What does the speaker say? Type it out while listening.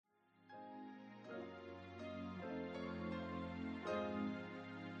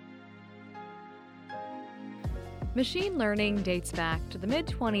Machine learning dates back to the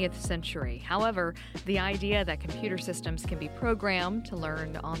mid-20th century. However, the idea that computer systems can be programmed to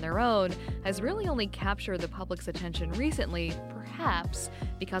learn on their own has really only captured the public's attention recently, perhaps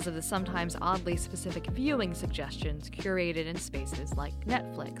because of the sometimes oddly specific viewing suggestions curated in spaces like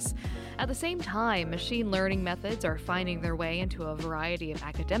Netflix. At the same time, machine learning methods are finding their way into a variety of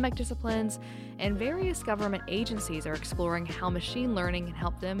academic disciplines, and various government agencies are exploring how machine learning can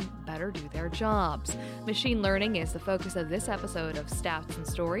help them better do their jobs. Machine learning is the focus of this episode of Stats and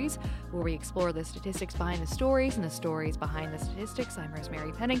Stories, where we explore the statistics behind the stories and the stories behind the statistics. I'm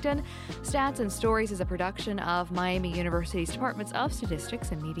Rosemary Pennington. Stats and Stories is a production of Miami University's Departments of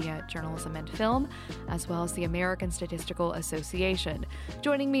Statistics and Media, Journalism, and Film, as well as the American Statistical Association.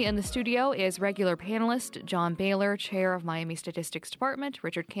 Joining me in the studio is regular panelist John Baylor, chair of Miami Statistics Department.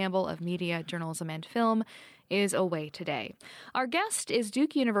 Richard Campbell of Media, Journalism, and Film is away today. Our guest is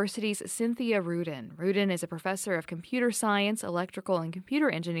Duke University's Cynthia Rudin. Rudin is a professor of computer science, electrical and computer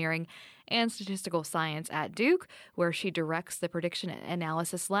engineering, and statistical science at Duke, where she directs the Prediction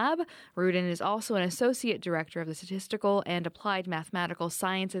Analysis Lab. Rudin is also an associate director of the Statistical and Applied Mathematical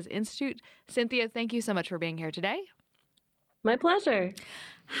Sciences Institute. Cynthia, thank you so much for being here today. My pleasure.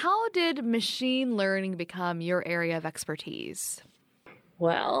 How did machine learning become your area of expertise?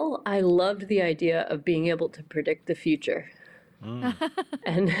 Well, I loved the idea of being able to predict the future.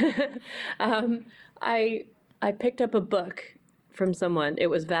 And I picked up a book from someone. It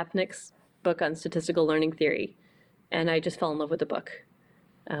was Vapnik's book on statistical learning theory. And I just fell in love with the book.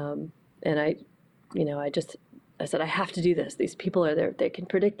 And I said, I have to do this. These people are there. They can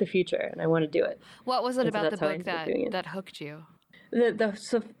predict the future, and I want to do it. What was it about the book that hooked you? The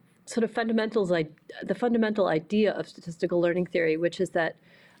sort of the fundamental idea of statistical learning theory, which is that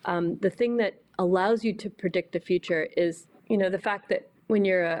the thing that allows you to predict the future is, the fact that when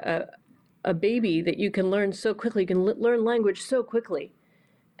you're a baby, that you can learn so quickly, you can learn language so quickly.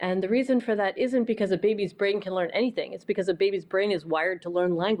 And the reason for that isn't because a baby's brain can learn anything. It's because a baby's brain is wired to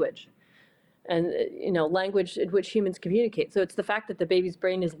learn language. And, language in which humans communicate. So it's the fact that the baby's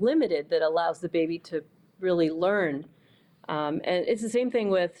brain is limited that allows the baby to really learn. And it's the same thing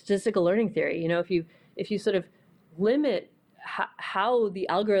with statistical learning theory. If you sort of limit how the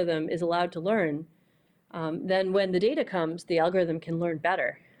algorithm is allowed to learn, then when the data comes, the algorithm can learn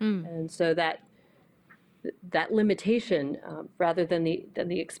better. And so that limitation, rather than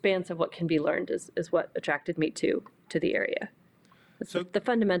the expanse of what can be learned, is what attracted me to the area. So the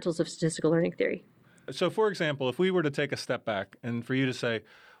fundamentals of statistical learning theory. So, for example, if we were to take a step back and for you to say,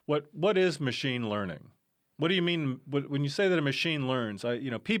 what is machine learning? What do you mean when you say that a machine learns?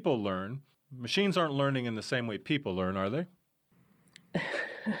 People learn. Machines aren't learning in the same way people learn, are they?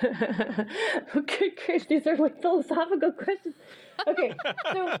 Okay, Chris, these are like philosophical questions. Okay,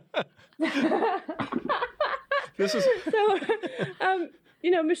 so this is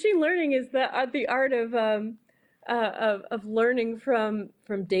machine learning is the art of learning from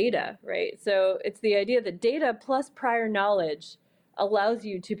data, right? So it's the idea that data plus prior knowledge allows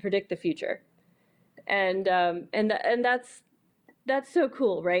you to predict the future, and that's so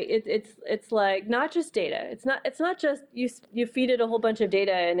cool, right? It's like not just data. It's not just you feed it a whole bunch of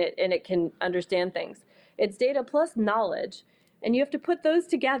data and it can understand things. It's data plus knowledge, and you have to put those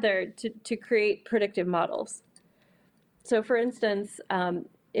together to create predictive models. So, for instance,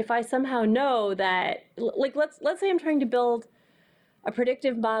 if I somehow know that, like, let's say I'm trying to build a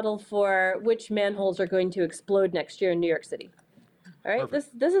predictive model for which manholes are going to explode next year in New York City. All right,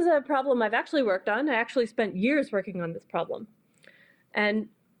 this is a problem I've actually worked on. I actually spent years working on this problem. And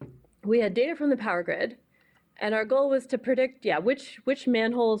we had data from the power grid, and our goal was to predict, which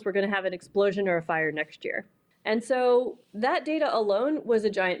manholes were going to have an explosion or a fire next year. And so that data alone was a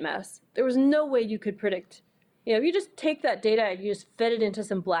giant mess. There was no way you could predict. If you just take that data and you just fed it into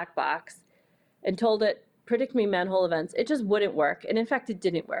some black box and told it, predict me manhole events, it just wouldn't work. And in fact, it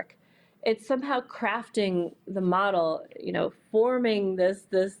didn't work. It's somehow crafting the model, forming this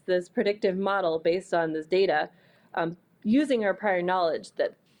predictive model based on this data, using our prior knowledge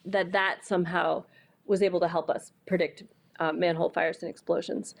that somehow was able to help us predict manhole fires and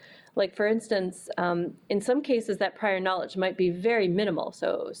explosions. Like, for instance, in some cases, that prior knowledge might be very minimal.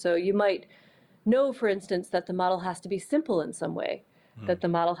 So you might know, for instance, that the model has to be simple in some way, that the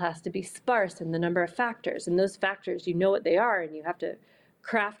model has to be sparse in the number of factors. And those factors, you know what they are, and you have to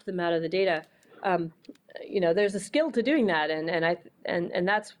craft them out of the data. There's a skill to doing that, and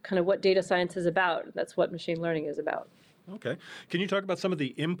that's kind of what data science is about. That's what machine learning is about. Okay. Can you talk about some of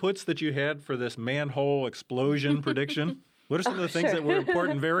the inputs that you had for this manhole explosion prediction? What are some of the things that were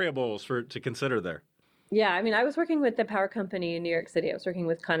important variables to consider there? Yeah, I was working with the power company in New York City. I was working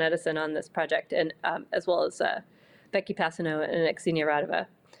with Con Edison on this project, and as well as Becky Passano and Cynthia Rudin.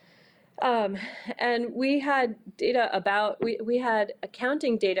 And we had data about, we had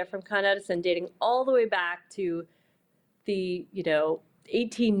accounting data from Con Edison dating all the way back to the,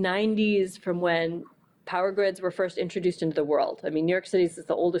 1890s, from when power grids were first introduced into the world. I mean, New York City is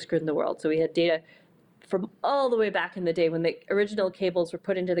the oldest grid in the world. So we had data from all the way back in the day when the original cables were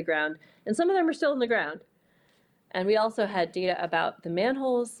put into the ground. And some of them are still in the ground. And we also had data about the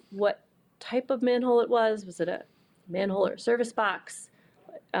manholes, what type of manhole it was. Was it a manhole or a service box?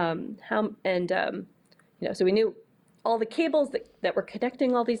 So we knew all the cables that were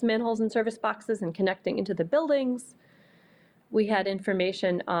connecting all these manholes and service boxes and connecting into the buildings. We had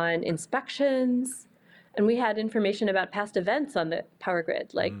information on inspections, and we had information about past events on the power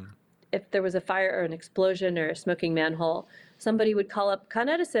grid, like if there was a fire or an explosion or a smoking manhole, somebody would call up Con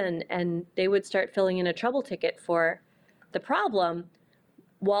Edison and they would start filling in a trouble ticket for the problem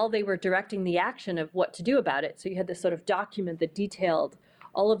while they were directing the action of what to do about it. So you had this sort of document that detailed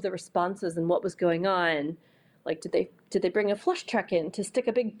all of the responses and what was going on. Like, did they bring a flush truck in to stick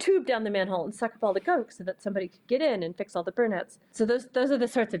a big tube down the manhole and suck up all the gunk so that somebody could get in and fix all the burnouts? So those are the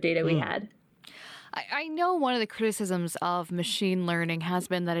sorts of data we had. I know one of the criticisms of machine learning has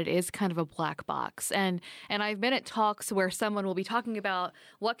been that it is kind of a black box. And I've been at talks where someone will be talking about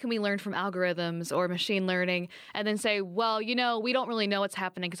what can we learn from algorithms or machine learning, and then say, well, we don't really know what's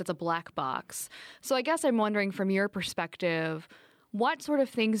happening because it's a black box. So I guess I'm wondering, from your perspective, what sort of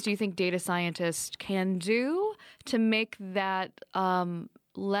things do you think data scientists can do to make that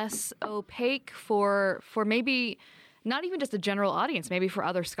less opaque for maybe not even just the general audience, maybe for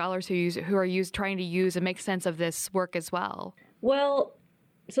other scholars who are trying to use and make sense of this work as well? Well,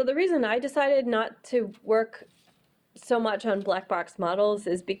 so the reason I decided not to work so much on black box models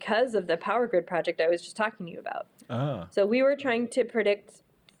is because of the power grid project I was just talking to you about. So we were trying to predict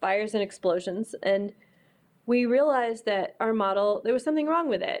fires and explosions, and we realized that our model, there was something wrong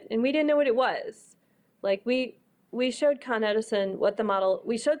with it, and we didn't know what it was. Like, we showed Con Edison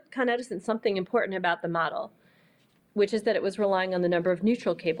something important about the model, which is that it was relying on the number of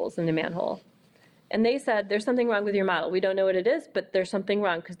neutral cables in the manhole. And they said, there's something wrong with your model. We don't know what it is, but there's something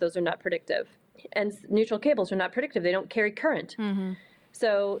wrong because those are not predictive. And neutral cables are not predictive. They don't carry current. Mm-hmm.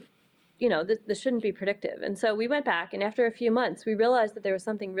 So, this shouldn't be predictive. And so we went back, and after a few months, we realized that there was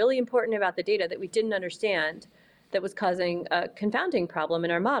something really important about the data that we didn't understand that was causing a confounding problem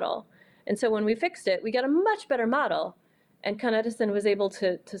in our model. And so when we fixed it, we got a much better model, and Con Edison was able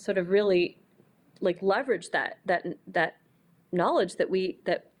to sort of really leverage that knowledge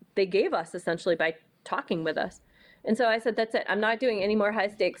that they gave us essentially by talking with us. And so I said, that's it. I'm not doing any more high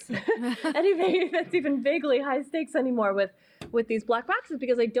stakes, anything that's even vaguely high stakes anymore with these black boxes,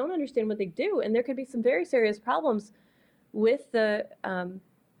 because I don't understand what they do, and there could be some very serious problems with the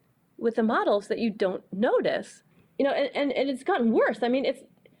models that you don't notice. And it's gotten worse. I mean,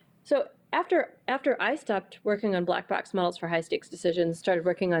 so after I stopped working on black box models for high stakes decisions, started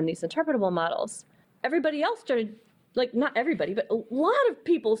working on these interpretable models, everybody else started, not everybody, but a lot of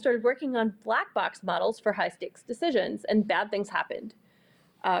people started working on black box models for high stakes decisions, and bad things happened.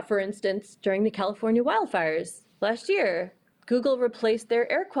 For instance, during the California wildfires last year, Google replaced their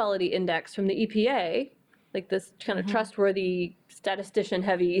air quality index from the EPA, like this kind of trustworthy,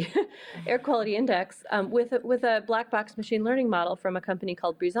 statistician-heavy air quality index, with a black box machine learning model from a company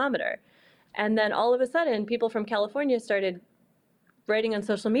called Breezometer. And then all of a sudden, people from California started writing on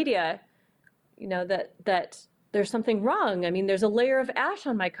social media, that there's something wrong. I mean, there's a layer of ash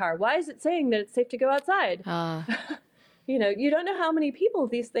on my car. Why is it saying that it's safe to go outside? You don't know how many people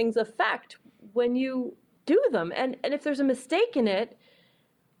these things affect when you do them. And if there's a mistake in it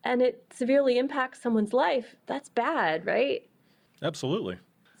and it severely impacts someone's life, that's bad, right? Absolutely.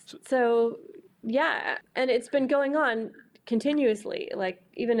 So, yeah. And it's been going on continuously,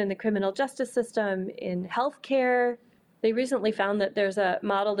 even in the criminal justice system, in healthcare. They recently found that there's a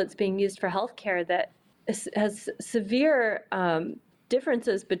model that's being used for healthcare that has severe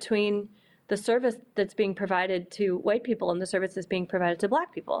differences between the service that's being provided to white people and the service that's being provided to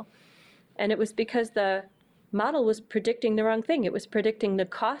black people. And it was because the model was predicting the wrong thing. It was predicting the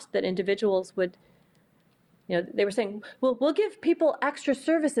cost that individuals would, they were saying, well, we'll give people extra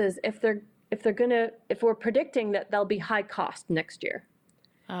services if we're predicting that they'll be high cost next year.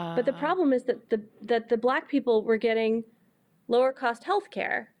 But the problem is that the black people were getting lower cost health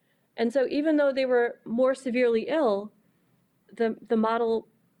care. And so even though they were more severely ill, the model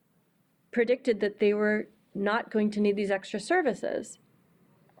predicted that they were not going to need these extra services.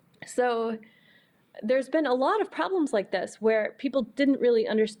 So there's been a lot of problems like this where people didn't really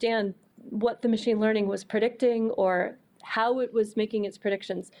understand what the machine learning was predicting, or how it was making its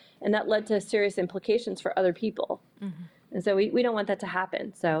predictions, and that led to serious implications for other people. Mm-hmm. And so we don't want that to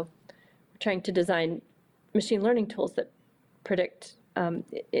happen. So we're trying to design machine learning tools that predict and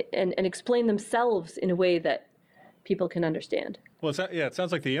explain themselves in a way that people can understand. Well, it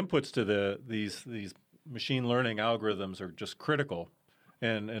sounds like the inputs to these machine learning algorithms are just critical,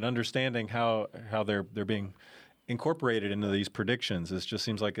 and understanding how they're being incorporated into these predictions. It just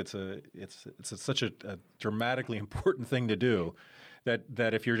seems like it's such a dramatically important thing to do, that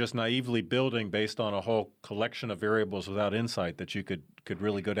if you're just naively building based on a whole collection of variables without insight, that you could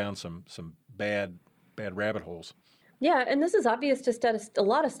really go down some bad rabbit holes. Yeah, and this is obvious to a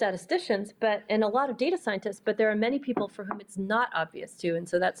lot of statisticians, and a lot of data scientists, but there are many people for whom it's not obvious to, and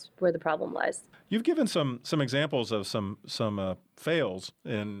so that's where the problem lies. You've given some examples of some fails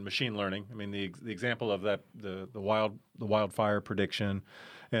in machine learning. I mean, the example of that the wildfire prediction,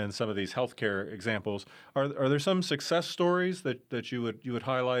 and some of these healthcare examples. Are there some success stories that you would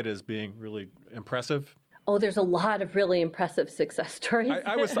highlight as being really impressive? Oh, there's a lot of really impressive success stories.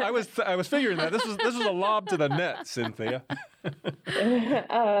 I was figuring that this was a lob to the net, Cynthia.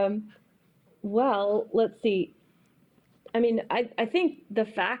 Well, let's see. I mean, I think the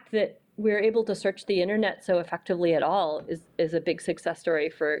fact that we're able to search the internet so effectively at all is a big success story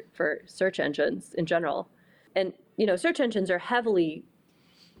for search engines in general. And search engines are heavily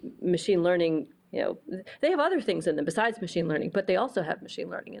machine learning. They have other things in them besides machine learning, but they also have machine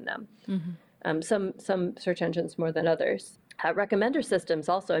learning in them. Mm-hmm. Some search engines more than others. Recommender systems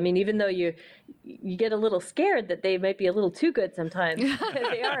also. I mean, even though you get a little scared that they might be a little too good sometimes,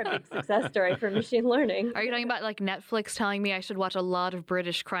 they are a big success story for machine learning. Are you talking about like Netflix telling me I should watch a lot of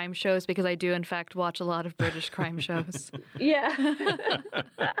British crime shows, because I do in fact watch a lot of British crime shows? Yeah.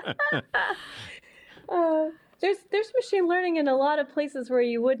 There's machine learning in a lot of places where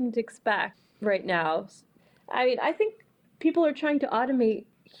you wouldn't expect right now. I mean, I think people are trying to automate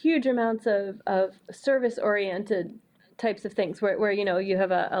huge amounts of service-oriented types of things where you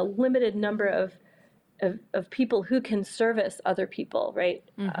have a limited number of people who can service other people, right?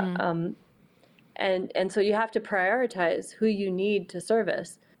 Mm-hmm. And so you have to prioritize who you need to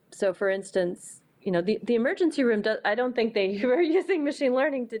service. So for instance, the emergency room I don't think they were using machine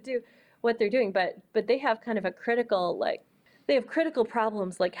learning to do what they're doing, but they have kind of critical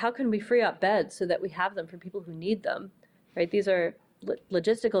problems, like how can we free up beds so that we have them for people who need them, right? These are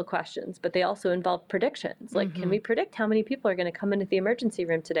logistical questions, but they also involve predictions. Like, mm-hmm. Can we predict how many people are going to come into the emergency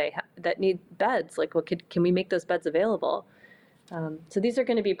room today that need beds? Like, can we make those beds available? So these are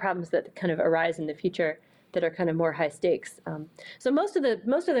going to be problems that kind of arise in the future that are kind of more high stakes. So most of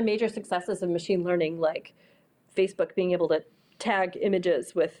the major successes of machine learning, like Facebook being able to tag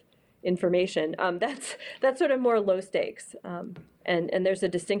images with information, that's sort of more low stakes. And there's a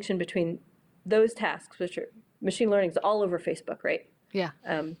distinction between those tasks, which are machine learning is all over Facebook, right? Yeah.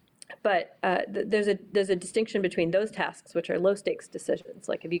 But there's a distinction between those tasks, which are low stakes decisions.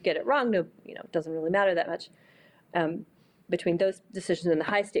 Like if you get it wrong, it doesn't really matter that much. Between those decisions and the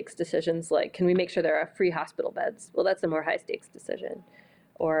high stakes decisions, like can we make sure there are free hospital beds? Well, that's a more high stakes decision.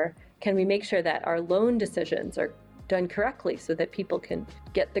 Or can we make sure that our loan decisions are done correctly so that people can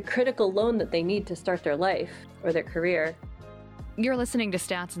get the critical loan that they need to start their life or their career? You're listening to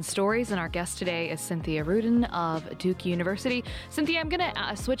Stats and Stories, and our guest today is Cynthia Rudin of Duke University. Cynthia, I'm going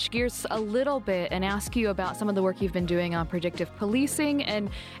to switch gears a little bit and ask you about some of the work you've been doing on predictive policing,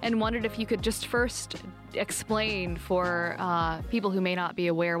 and wondered if you could just first explain for people who may not be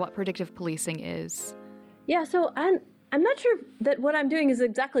aware what predictive policing is. Yeah, so I'm not sure that what I'm doing is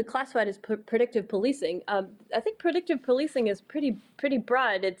exactly classified as predictive policing. I think predictive policing is pretty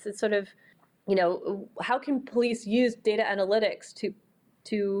broad. It's sort of, how can police use data analytics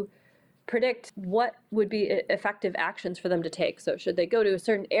to predict what would be effective actions for them to take? So should they go to a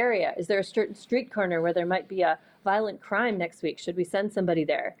certain area? Is there a certain street corner where there might be a violent crime next week? Should we send somebody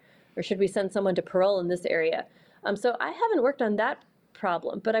there? Or should we send someone to parole in this area? So I haven't worked on that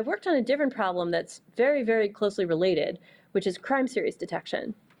problem, but I've worked on a different problem that's very, very closely related, which is crime series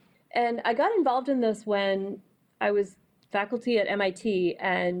detection. And I got involved in this when I was faculty at MIT,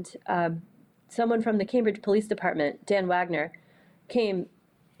 and someone from the Cambridge Police Department, Dan Wagner, came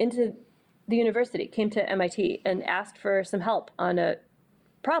into the university, came to MIT, and asked for some help on a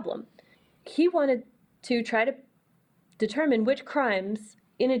problem. He wanted to try to determine which crimes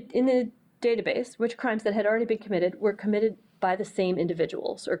in a database, which crimes that had already been committed were committed by the same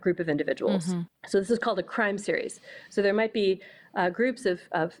individuals or group of individuals. Mm-hmm. So this is called a crime series. So there might be groups of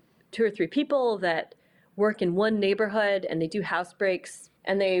 2 or 3 people that work in one neighborhood, and they do house breaks,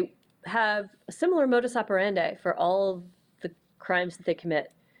 and they have a similar modus operandi for all of the crimes that they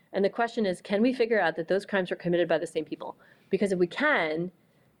commit. And the question is, can we figure out that those crimes were committed by the same people? Because if we can,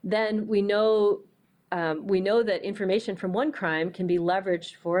 then we know that information from one crime can be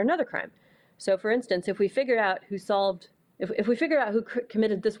leveraged for another crime. So for instance, if we figure out if we figure out who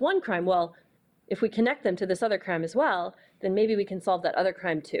committed this one crime, well, if we connect them to this other crime as well, then maybe we can solve that other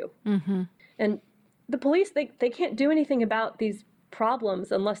crime too. Mm-hmm. And the police, they can't do anything about these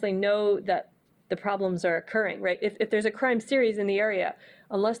problems unless they know that the problems are occurring, right? If there's a crime series in the area,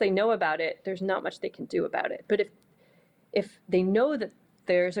 unless they know about it, there's not much they can do about it. But if they know that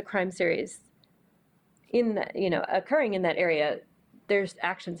there's a crime series in that, occurring in that area, there's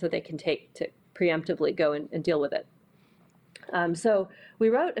actions that they can take to preemptively go and deal with it. So we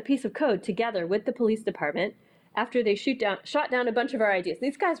wrote a piece of code together with the police department after they shot down a bunch of our ideas.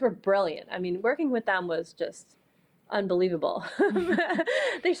 These guys were brilliant. I mean, working with them was just unbelievable.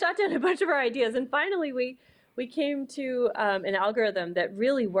 They shot down a bunch of our ideas, and finally we came to an algorithm that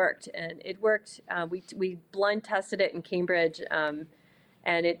really worked, and it worked. We blind tested it in Cambridge,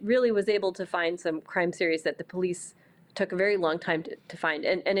 and it really was able to find some crime series that the police took a very long time to find.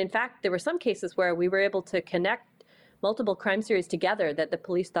 And in fact, there were some cases where we were able to connect multiple crime series together that the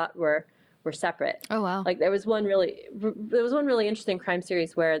police thought were separate. Oh, wow. Like there was one really interesting crime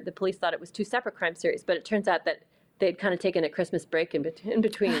series where the police thought it was two separate crime series, but it turns out that they'd kind of taken a Christmas break in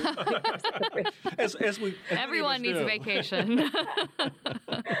between. Everyone needs a vacation.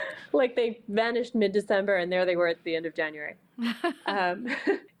 Like they vanished mid-December and there they were at the end of January.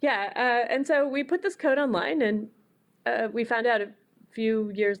 And so we put this code online, and we found out a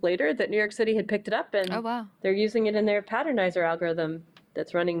few years later that New York City had picked it up, and they're using it in their patternizer algorithm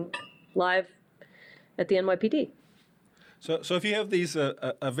that's running live at the NYPD. So if you have these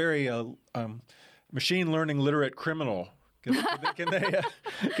a very machine learning literate criminal,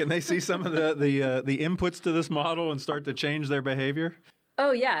 can they see some of the inputs to this model and start to change their behavior?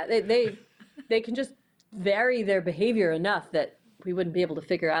 Oh yeah, they can just vary their behavior enough that we wouldn't be able to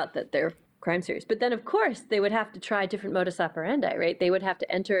figure out that they're crime series. But then, of course, they would have to try different modus operandi, right? They would have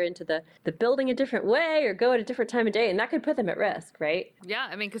to enter into the building a different way or go at a different time of day, and that could put them at risk, right? Yeah,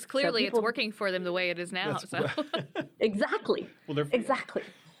 I mean, because clearly it's working for them the way it is now. Exactly. Well, exactly.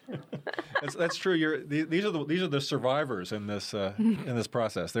 That's true. These are the survivors in this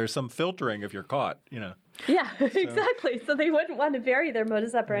process. There's some filtering if you're caught, Yeah, exactly. So they wouldn't want to vary their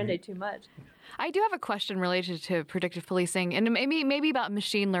modus operandi too much. I do have a question related to predictive policing, and maybe about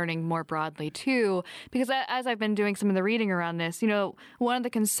machine learning more broadly too, because as I've been doing some of the reading around this, one of the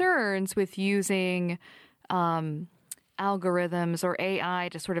concerns with using algorithms or AI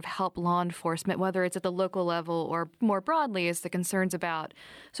to sort of help law enforcement, whether it's at the local level or more broadly, is the concerns about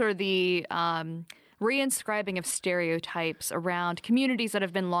sort of the reinscribing of stereotypes around communities that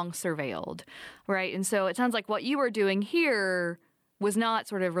have been long surveilled, right? And so it sounds like what you were doing here was not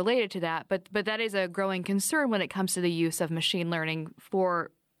sort of related to that, but that is a growing concern when it comes to the use of machine learning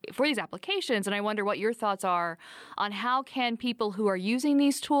for these applications. And I wonder what your thoughts are on how can people who are using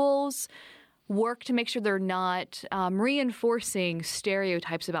these tools work to make sure they're not reinforcing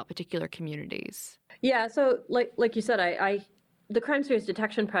stereotypes about particular communities. Yeah, so like you said, the Crime Series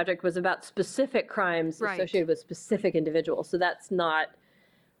Detection Project was about specific crimes associated with specific individuals. So that's not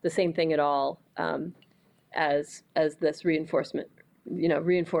the same thing at all as this reinforcement.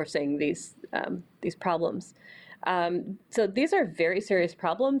 Reinforcing these problems. So these are very serious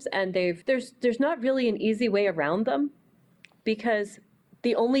problems, and there's not really an easy way around them, because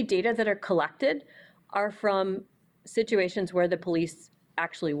the only data that are collected are from situations where the police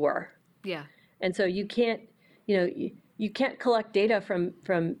actually were. Yeah. And so you can't collect data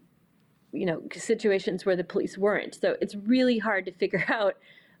from situations where the police weren't. So it's really hard to figure out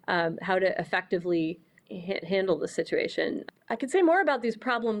how to effectively handle the situation. I could say more about these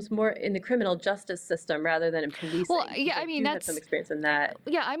problems more in the criminal justice system rather than in policing. Well, yeah, I mean, that's some experience in that.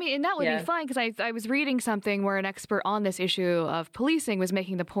 Yeah, I mean, and that would be fine, because I was reading something where an expert on this issue of policing was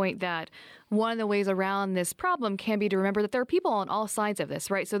making the point that one of the ways around this problem can be to remember that there are people on all sides of this,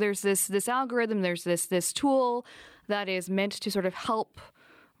 right? So there's this algorithm, there's this tool that is meant to sort of help,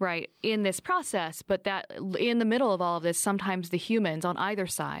 right, in this process, but that in the middle of all of this, sometimes the humans on either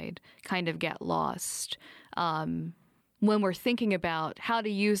side kind of get lost when we're thinking about how to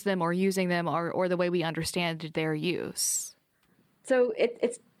use them or using them or the way we understand their use. So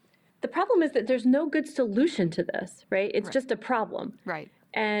it's the problem is that there's no good solution to this, right? It's just a problem. Right.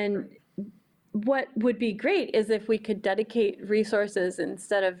 And what would be great is if we could dedicate resources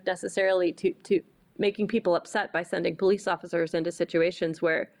instead of necessarily to making people upset by sending police officers into situations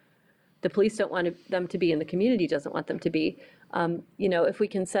where the police don't want them to be and the community doesn't want them to be. If we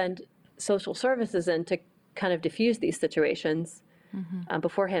can send social services in to kind of diffuse these situations,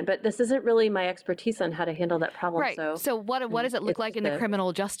 beforehand. But this isn't really my expertise on how to handle that problem. Right. So what does it look like in the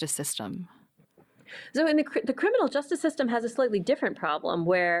criminal justice system? So in the criminal justice system has a slightly different problem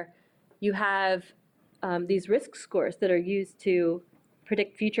where you have these risk scores that are used to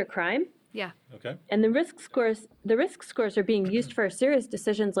predict future crime. Yeah. Okay. And the risk scores are being used for serious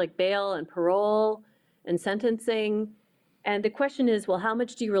decisions like bail and parole and sentencing. And the question is, well, how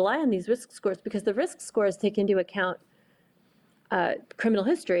much do you rely on these risk scores? Because the risk scores take into account criminal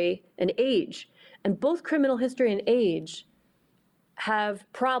history and age. And both criminal history and age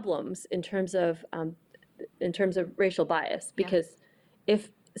have problems in terms of racial bias. Because if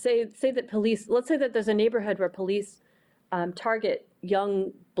say that police, let's say that there's a neighborhood where police target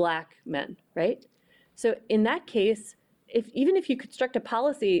young black men, right? So in that case, even if you construct a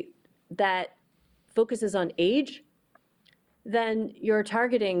policy that focuses on age, then you're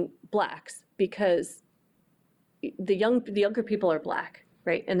targeting blacks because the younger people are black,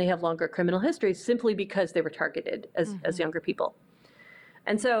 right? And they have longer criminal histories simply because they were targeted as younger people.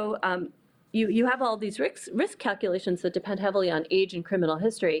 And so you have all these risk calculations that depend heavily on age and criminal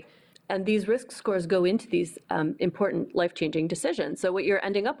history. And these risk scores go into these important life-changing decisions. So what you're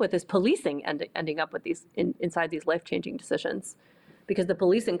ending up with is policing ending up with these inside these life-changing decisions, because the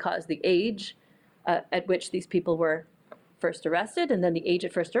policing caused the age at which these people were first arrested, and then the age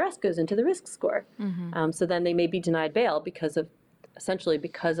at first arrest goes into the risk score. So then they may be denied bail essentially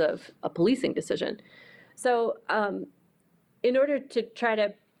because of a policing decision. So in order to try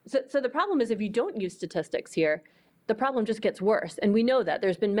to, so the problem is if you don't use statistics here, the problem just gets worse. And we know that.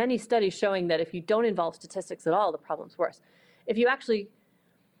 There's been many studies showing that if you don't involve statistics at all, the problem's worse. If you actually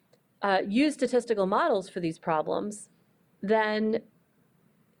use statistical models for these problems, then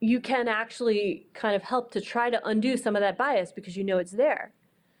you can actually kind of help to try to undo some of that bias because you know it's there,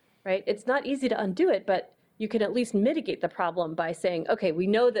 right? It's not easy to undo it, but you can at least mitigate the problem by saying, okay, we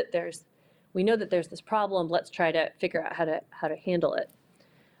know that there's this problem. Let's try to figure out how to handle it.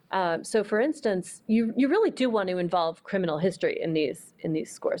 So, for instance, you really do want to involve criminal history in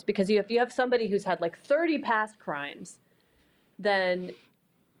these scores, because if you have somebody who's had like 30 past crimes, then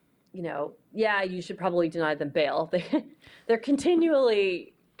you should probably deny them bail. They're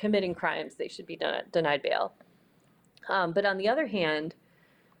continually committing crimes; they should be denied bail. But on the other hand,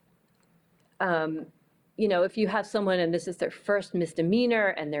 if you have someone and this is their first misdemeanor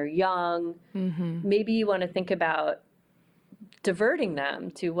and they're young, maybe you want to think about diverting them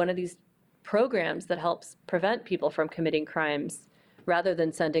to one of these programs that helps prevent people from committing crimes rather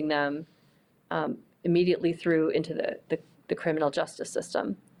than sending them immediately through into the criminal justice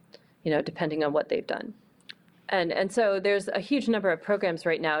system, depending on what they've done. And so there's a huge number of programs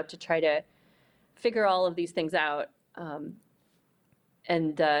right now to try to figure all of these things out.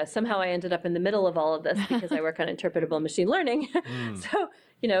 And somehow I ended up in the middle of all of this because I work on interpretable machine learning. So,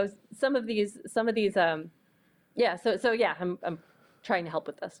 some of these, I'm trying to help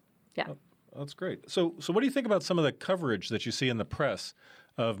with this. Yeah. Oh, that's great. So what do you think about some of the coverage that you see in the press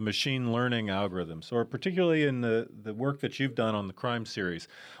of machine learning algorithms, or particularly in the work that you've done on the crime series?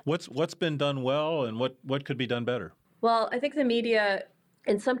 What's been done well and what could be done better? Well, I think the media,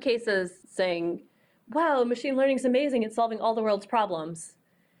 in some cases, saying, wow, machine learning is amazing, it's solving all the world's problems.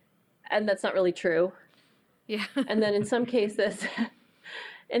 And that's not really true. Yeah. And then in some cases,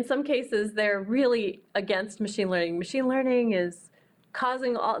 they're really against machine learning. Machine learning is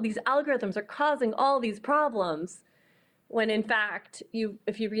causing these algorithms are causing all these problems. When in fact,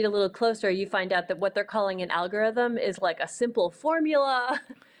 if you read a little closer, you find out that what they're calling an algorithm is like a simple formula,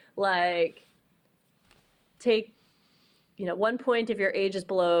 like take, 1 point if your age is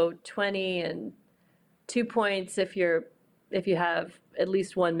below 20 and 2 points if you have at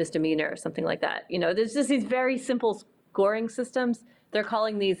least one misdemeanor or something like that. There's just these very simple scoring systems. They're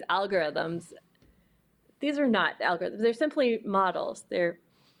calling these algorithms. These are not algorithms. They're simply models. They're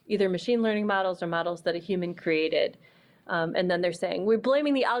either machine learning models or models that a human created. And then they're saying, we're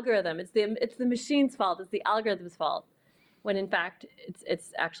blaming the algorithm. It's the machine's fault. It's the algorithm's fault. When in fact,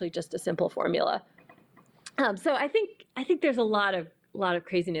 it's actually just a simple formula. So I think there's a lot of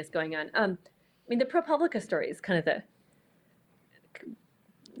craziness going on. The ProPublica story is kind of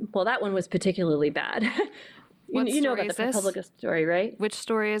that one was particularly bad. You know about the ProPublica story, right? Which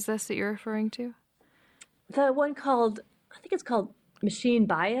story is this that you're referring to? The one I think it's called Machine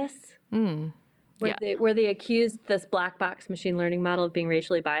Bias. Where they accused this black box machine learning model of being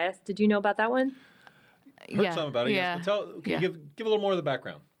racially biased. Did you know about that one? Heard something about it, yes. But can you give a little more of the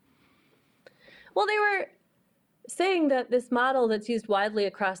background? Well, they were saying that this model that's used widely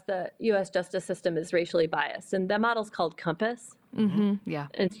across the U.S. justice system is racially biased, and that model's called Compass. Yeah.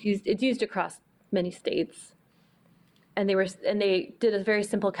 And it's used across many states. they did a very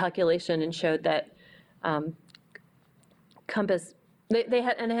simple calculation and showed that Compass, they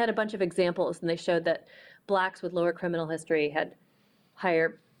had a bunch of examples, and they showed that blacks with lower criminal history had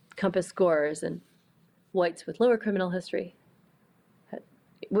higher Compass scores, and whites with lower criminal history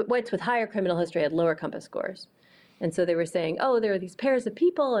whites with higher criminal history had lower Compass scores. And so they were saying, oh, there are these pairs of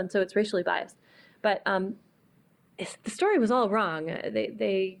people, and so it's racially biased. But the story was all wrong.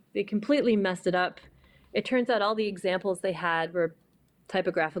 They completely messed it up. It turns out all the examples they had were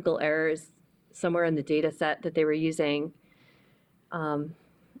typographical errors somewhere in the data set that they were using. And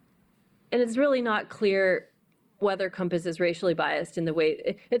it's really not clear whether Compass is racially biased in the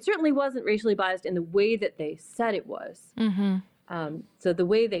way, it certainly wasn't racially biased in the way that they said it was. Mm-hmm. So the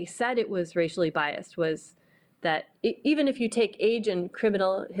way they said it was racially biased was that even if you take age and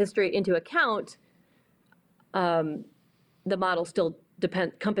criminal history into account, the model still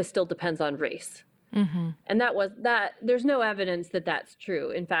Compass still depends on race. Mm-hmm. And there's no evidence that that's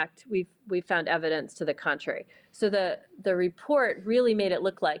true. In fact, we've found evidence to the contrary. So the report really made it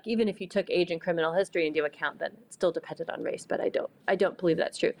look like even if you took age and criminal history into account, then it still depended on race. But I don't believe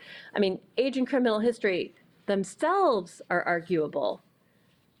that's true. I mean, age and criminal history themselves are arguable.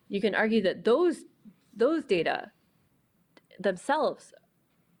 You can argue that those data themselves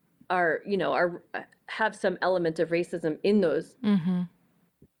have some element of racism in those mm-hmm.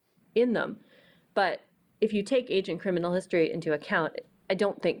 in them. But if you take age and criminal history into account, I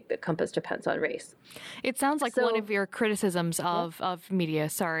don't think that Compass depends on race. It sounds like one of your criticisms of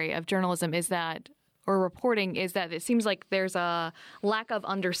journalism is that, or reporting, is that it seems like there's a lack of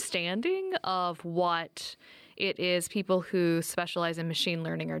understanding of what it is people who specialize in machine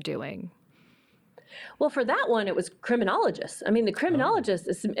learning are doing. Well, for that one, it was criminologists. I mean, the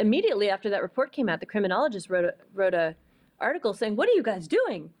criminologists, immediately after that report came out, the criminologist wrote a article saying, "What are you guys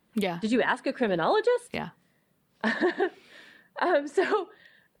doing? Yeah. Did you ask a criminologist?" Yeah. So,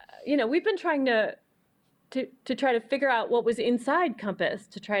 we've been trying to try to figure out what was inside Compass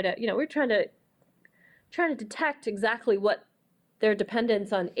to try to, we're trying to detect exactly what their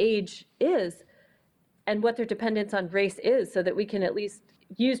dependence on age is and what their dependence on race is, so that we can at least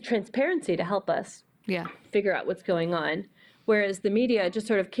use transparency to help us figure out what's going on. Whereas the media just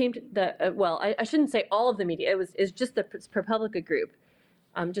sort of came to I shouldn't say all of the media. It's just the ProPublica group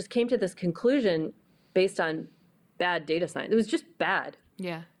just came to this conclusion based on bad data science. It was just bad.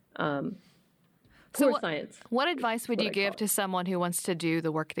 Yeah. Poor science. What advice would you give to someone who wants to do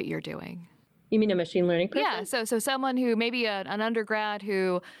the work that you're doing? You mean a machine learning person? Yeah. So someone who maybe an undergrad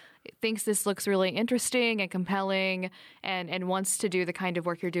who thinks this looks really interesting and compelling and wants to do the kind of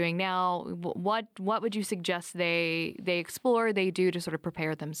work you're doing now, what would you suggest they explore, they do to sort of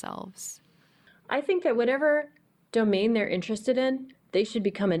prepare themselves? I think that whatever domain they're interested in, they should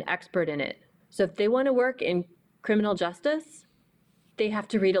become an expert in it. So if they want to work in criminal justice, they have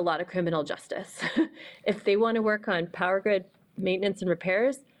to read a lot of criminal justice. If they want to work on power grid maintenance and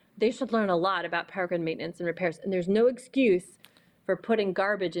repairs, they should learn a lot about power grid maintenance and repairs. And there's no excuse for putting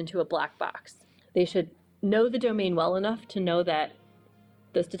garbage into a black box. They should know the domain well enough to know that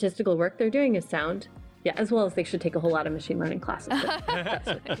the statistical work they're doing is sound. Yeah, as well as they should take a whole lot of machine learning classes.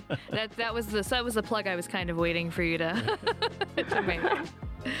 That was the plug I was kind of waiting for you to make.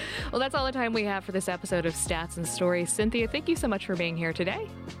 Well, that's all the time we have for this episode of Stats and Stories. Cynthia, thank you so much for being here today.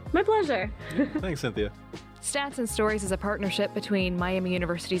 My pleasure. Thanks, Cynthia. Stats and Stories is a partnership between Miami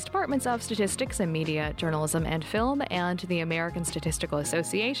University's Departments of Statistics and Media, Journalism, and Film and the American Statistical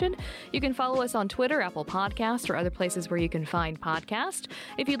Association. You can follow us on Twitter, Apple Podcasts, or other places where you can find podcasts.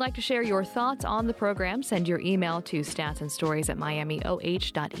 If you'd like to share your thoughts on the program, send your email to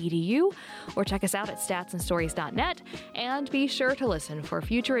statsandstories@miamioh.edu or check us out at statsandstories.net. And be sure to listen for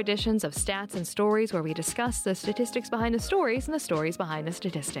future editions of Stats and Stories where we discuss the statistics behind the stories and the stories behind the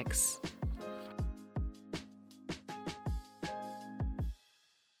statistics.